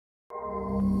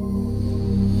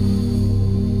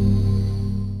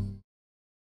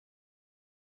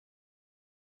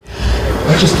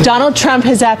Donald Trump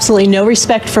has absolutely no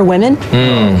respect for women.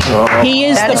 He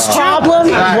is the problem.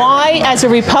 Why, as a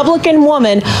Republican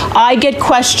woman, I get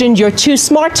questioned, you're too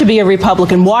smart to be a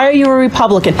Republican. Why are you a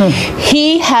Republican?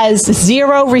 He has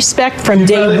zero respect from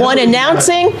day one,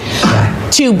 announcing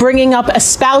to bringing up a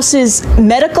spouse's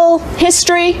medical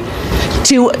history,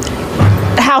 to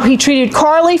how he treated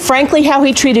Carly, frankly, how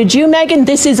he treated you, Megyn.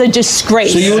 This is a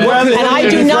disgrace. And I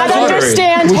do not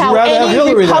understand how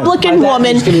any Republican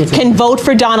woman can vote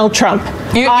for Donald Trump.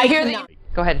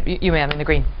 Go ahead, you ma'am, in the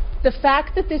green. The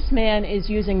fact that this man is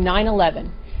using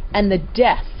 9/11 and the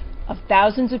death of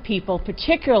thousands of people,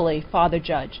 particularly Father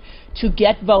Judge, to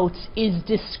get votes is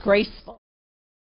disgraceful.